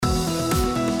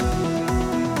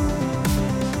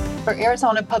For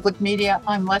Arizona Public Media,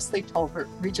 I'm Leslie Tolbert,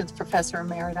 Regents Professor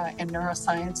Emerita in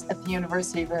Neuroscience at the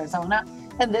University of Arizona,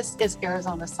 and this is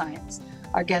Arizona Science.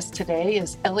 Our guest today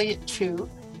is Elliot Chu,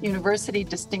 University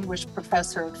Distinguished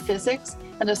Professor of Physics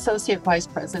and Associate Vice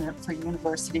President for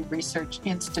University Research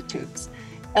Institutes.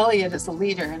 Elliot is a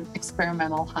leader in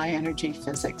experimental high-energy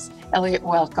physics. Elliot,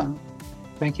 welcome.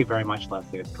 Thank you very much,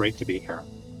 Leslie. It's great to be here.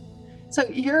 So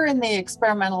you're in the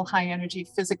experimental high-energy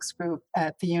physics group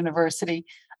at the university.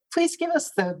 Please give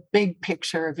us the big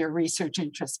picture of your research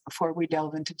interests before we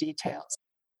delve into details.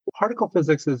 Particle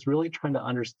physics is really trying to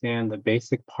understand the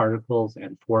basic particles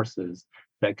and forces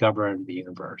that govern the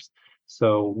universe.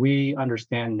 So we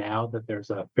understand now that there's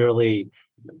a fairly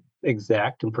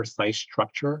exact and precise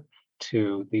structure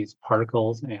to these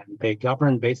particles, and they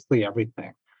govern basically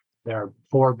everything. There are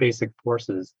four basic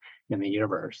forces in the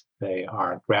universe. They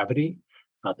are gravity,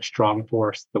 the strong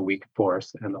force, the weak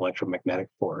force, and the electromagnetic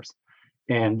force.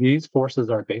 And these forces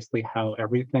are basically how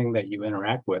everything that you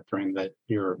interact with during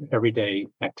your everyday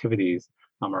activities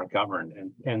are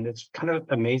governed. And it's kind of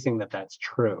amazing that that's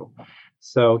true.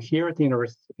 So here at the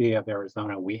University of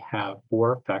Arizona, we have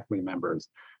four faculty members,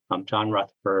 John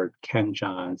Rutherford, Ken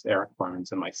Johns, Eric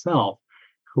Barnes, and myself,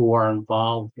 who are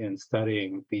involved in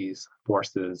studying these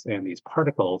forces and these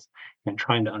particles and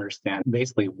trying to understand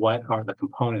basically what are the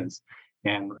components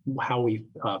and how we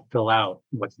fill out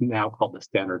what's now called the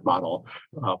standard model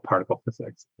of particle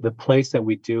physics. The place that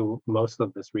we do most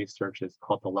of this research is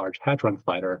called the Large Hadron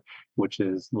Collider, which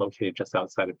is located just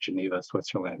outside of Geneva,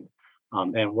 Switzerland.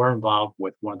 And we're involved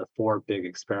with one of the four big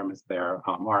experiments there.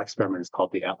 Our experiment is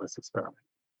called the ATLAS experiment.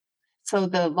 So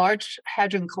the Large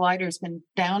Hadron Collider has been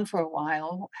down for a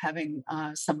while, having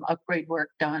some upgrade work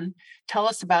done. Tell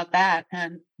us about that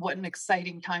and what an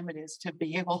exciting time it is to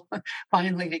be able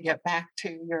finally to get back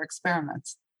to your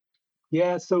experiments.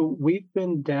 Yeah, so we've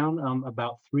been down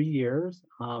about 3 years,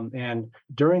 and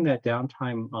during that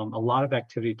downtime, a lot of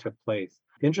activity took place.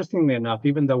 Interestingly enough,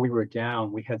 even though we were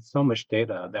down, we had so much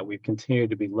data that we've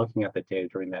continued to be looking at the data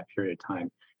during that period of time.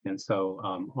 And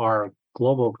so our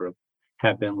global group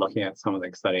have been looking at some of the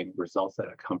exciting results that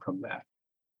have come from that.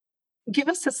 Give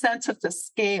us a sense of the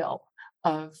scale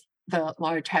of the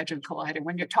Large Hadron Collider.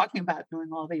 When you're talking about doing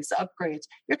all these upgrades,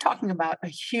 you're talking about a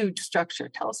huge structure.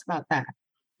 Tell us about that.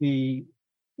 The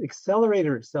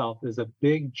accelerator itself is a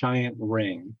big giant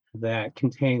ring that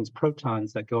contains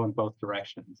protons that go in both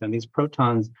directions. And these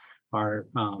protons are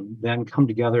then come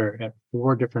together at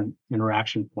four different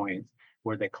interaction points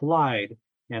where they collide.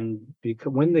 And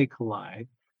when they collide,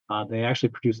 they actually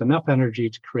produce enough energy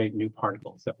to create new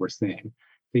particles that we're seeing.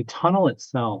 The tunnel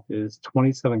itself is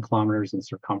 27 kilometers in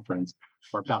circumference,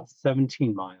 or about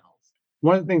 17 miles.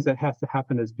 One of the things that has to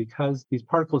happen is because these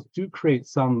particles do create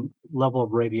some level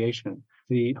of radiation,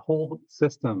 the whole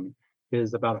system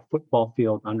is about a football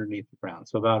field underneath the ground,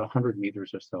 so about 100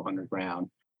 meters or so underground.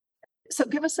 So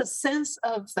give us a sense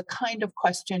of the kind of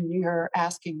question you're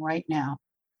asking right now.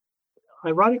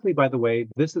 Ironically, by the way,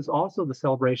 this is also the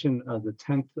celebration of the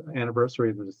 10th anniversary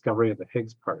of the discovery of the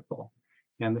Higgs particle.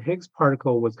 And the Higgs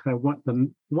particle was kind of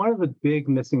one of the big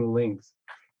missing links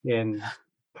in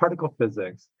particle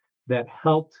physics that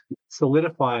helped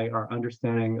solidify our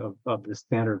understanding of the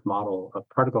standard model of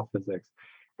particle physics.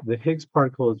 The Higgs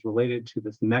particle is related to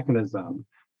this mechanism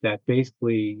that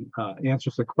basically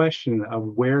answers the question of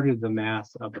where did the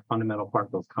mass of the fundamental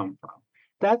particles come from.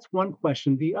 That's one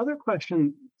question. The other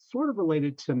question, sort of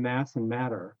related to mass and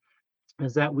matter,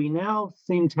 is that we now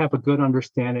seem to have a good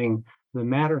understanding of the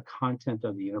matter content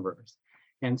of the universe.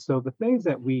 And so the things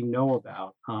that we know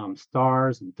about,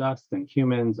 stars and dust and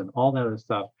humans and all that other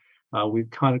stuff, we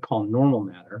kind of call normal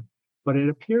matter. But it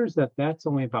appears that that's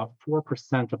only about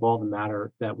 4% of all the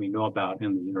matter that we know about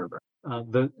in the universe.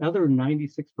 The other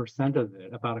 96% of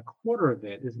it, about a quarter of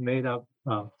it, is made up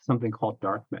of something called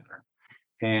dark matter.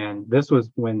 And this was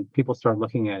when people started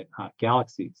looking at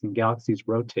galaxies, and galaxies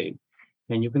rotate.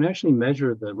 And you can actually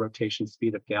measure the rotation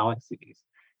speed of galaxies.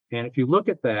 And if you look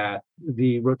at that,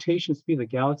 the rotation speed of the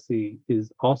galaxy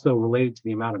is also related to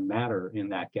the amount of matter in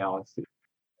that galaxy.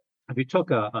 If you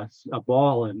took a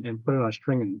ball and put it on a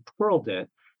string and twirled it,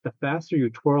 the faster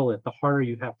you twirl it, the harder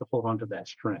you have to hold onto that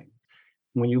string.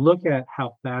 When you look at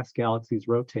how fast galaxies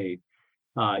rotate,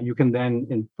 you can then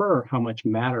infer how much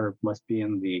matter must be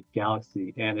in the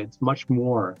galaxy, and it's much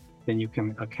more than you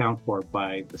can account for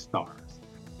by the stars.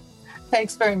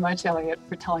 Thanks very much, Elliot,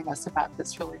 for telling us about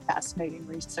this really fascinating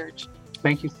research.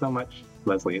 Thank you so much,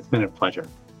 Leslie. It's been a pleasure.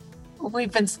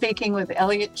 We've been speaking with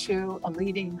Elliot Chu, a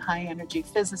leading high-energy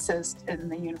physicist in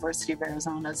the University of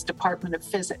Arizona's Department of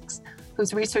Physics,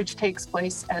 whose research takes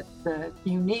place at the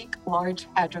unique Large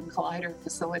Hadron Collider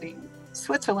facility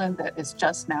Switzerland that is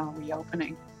just now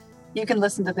reopening. You can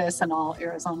listen to this and all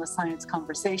Arizona Science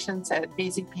conversations at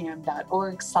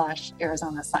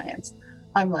azpm.org/Arizona Science.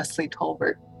 I'm Leslie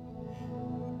Tolbert.